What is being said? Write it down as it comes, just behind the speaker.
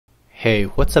Hey,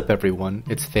 what's up everyone?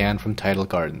 It's Than from Tidal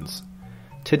Gardens.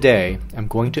 Today, I'm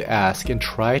going to ask and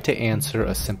try to answer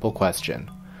a simple question.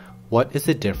 What is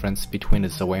the difference between a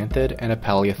zoanthid and a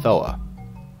Palythoa?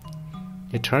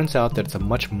 It turns out that it's a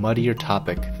much muddier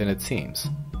topic than it seems.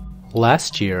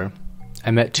 Last year, I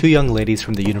met two young ladies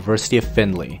from the University of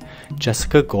Findlay,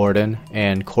 Jessica Gordon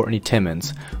and Courtney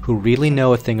Timmons, who really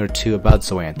know a thing or two about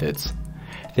zoanthids.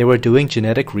 They were doing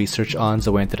genetic research on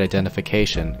zoanthid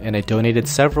identification, and I donated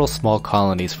several small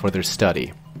colonies for their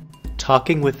study.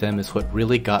 Talking with them is what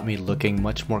really got me looking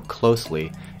much more closely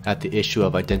at the issue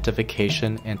of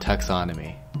identification and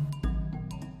taxonomy.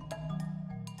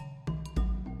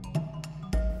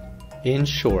 In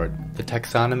short, the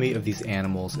taxonomy of these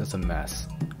animals is a mess.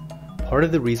 Part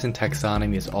of the reason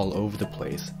taxonomy is all over the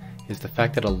place is the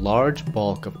fact that a large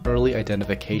bulk of early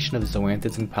identification of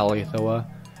Zoanthids and Palythoa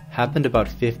happened about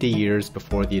 50 years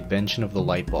before the invention of the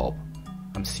light bulb.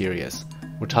 I'm serious.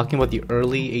 We're talking about the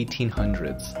early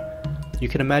 1800s. You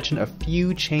can imagine a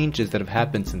few changes that have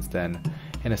happened since then,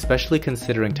 and especially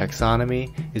considering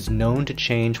taxonomy is known to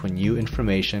change when new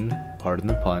information, pardon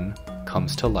the pun,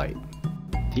 comes to light.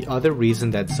 The other reason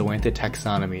that zoanthid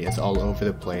taxonomy is all over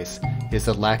the place is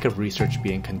the lack of research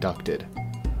being conducted.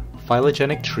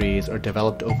 Phylogenetic trees are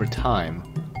developed over time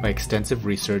by extensive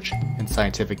research and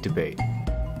scientific debate.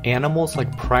 Animals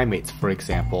like primates, for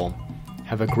example,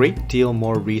 have a great deal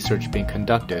more research being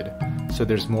conducted, so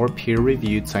there's more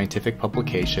peer-reviewed scientific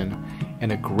publication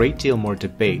and a great deal more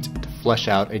debate to flesh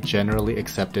out a generally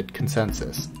accepted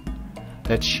consensus.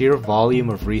 That sheer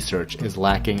volume of research is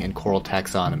lacking in coral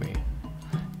taxonomy.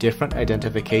 Different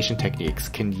identification techniques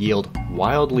can yield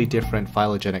wildly different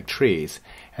phylogenetic trees,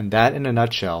 and that in a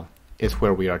nutshell is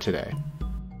where we are today.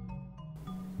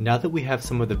 Now that we have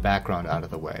some of the background out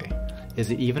of the way, is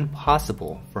it even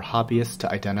possible for hobbyists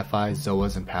to identify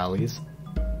Zoas and Palys?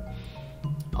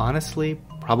 Honestly,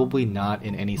 probably not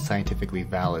in any scientifically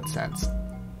valid sense.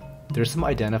 There's some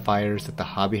identifiers that the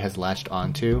hobby has latched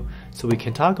onto, so we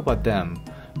can talk about them,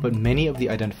 but many of the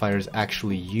identifiers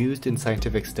actually used in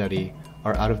scientific study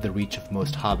are out of the reach of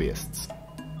most hobbyists.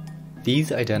 These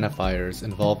identifiers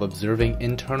involve observing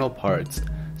internal parts,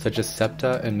 such as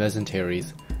septa and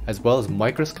mesentaries, as well as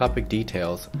microscopic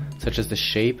details such as the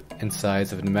shape and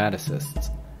size of nematocysts.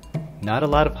 Not a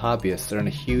lot of hobbyists are in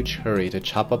a huge hurry to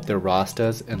chop up their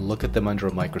rastas and look at them under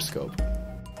a microscope.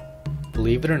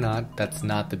 Believe it or not, that's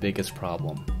not the biggest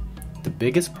problem. The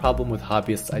biggest problem with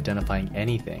hobbyists identifying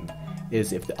anything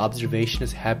is if the observation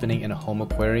is happening in a home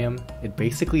aquarium, it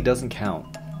basically doesn't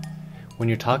count. When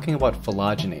you're talking about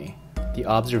phylogeny, the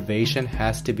observation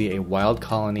has to be a wild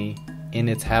colony in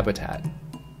its habitat.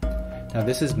 Now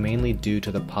this is mainly due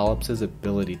to the polyps'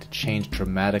 ability to change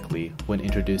dramatically when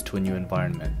introduced to a new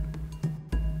environment.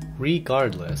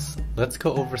 Regardless, let's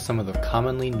go over some of the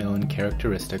commonly known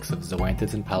characteristics of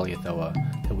Zoanthids and Palythoa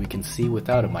that we can see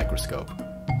without a microscope.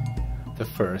 The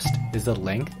first is the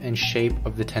length and shape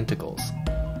of the tentacles.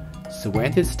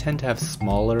 Zoanthids tend to have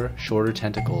smaller, shorter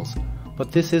tentacles,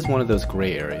 but this is one of those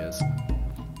gray areas.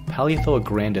 Palythoa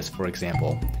grandis, for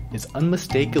example, is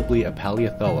unmistakably a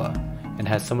Palythoa, and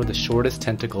has some of the shortest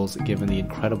tentacles given the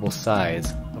incredible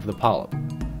size of the polyp.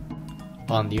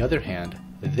 On the other hand,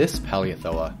 this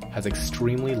Palythoa has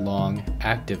extremely long,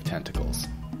 active tentacles.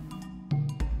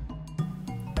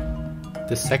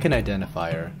 The second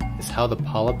identifier is how the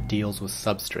polyp deals with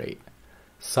substrate.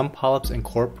 Some polyps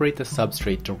incorporate the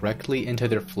substrate directly into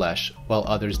their flesh, while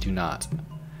others do not.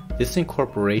 This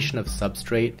incorporation of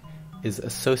substrate is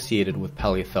associated with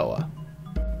Palythoa.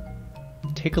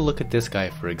 Take a look at this guy,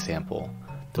 for example.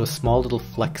 Those small little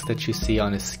flecks that you see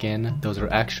on his skin, those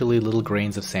are actually little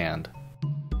grains of sand.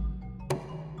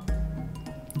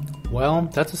 Well,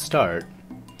 that's a start.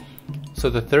 So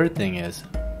the third thing is,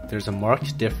 there's a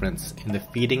marked difference in the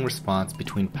feeding response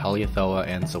between Palythoa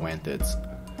and zoanthids.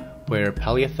 Where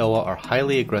Palythoa are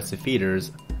highly aggressive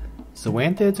feeders,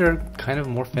 zoanthids are kind of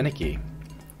more finicky.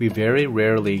 We very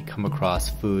rarely come across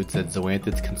foods that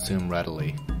zoanthids consume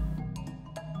readily.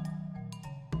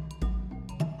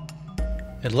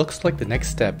 It looks like the next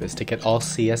step is to get all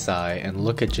CSI and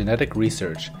look at genetic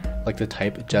research like the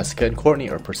type Jessica and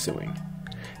Courtney are pursuing.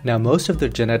 Now most of their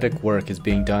genetic work is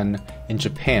being done in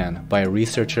Japan by a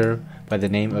researcher by the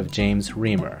name of James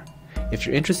Reamer. If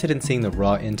you're interested in seeing the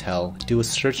raw intel, do a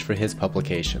search for his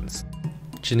publications.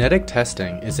 Genetic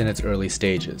testing is in its early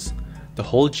stages. The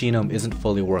whole genome isn't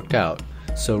fully worked out,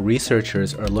 so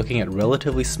researchers are looking at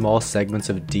relatively small segments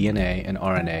of DNA and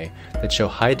RNA that show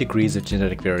high degrees of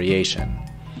genetic variation.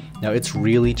 Now it's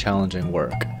really challenging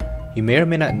work. You may or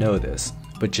may not know this,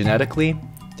 but genetically,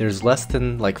 there's less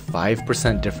than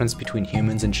 5% difference between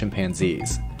humans and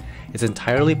chimpanzees. it's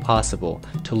entirely possible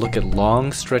to look at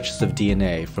long stretches of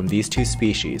DNA from these two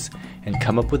species and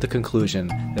come up with the conclusion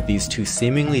that these two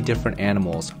seemingly different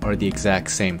animals are the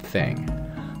exact same thing.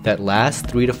 That last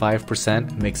 3 to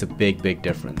 5% makes a big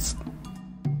difference.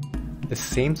 The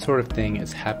same sort of thing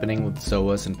is happening with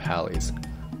Zoas and Palys.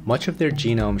 Much of their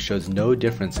genome shows no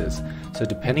differences, so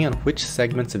depending on which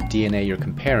segments of DNA you're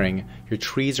comparing, your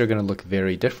trees are going to look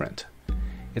very different.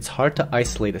 It's hard to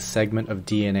isolate a segment of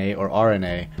DNA or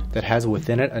RNA that has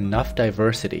within it enough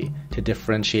diversity to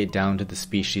differentiate down to the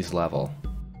species level.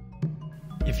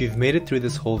 If you've made it through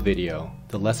this whole video,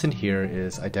 the lesson here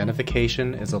is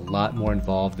identification is a lot more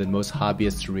involved than most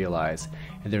hobbyists realize,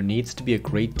 and there needs to be a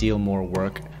great deal more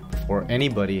work before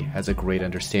anybody has a great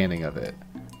understanding of it.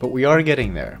 But we are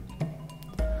getting there.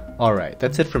 Alright,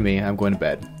 that's it for me. I'm going to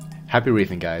bed. Happy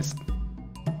reefing, guys.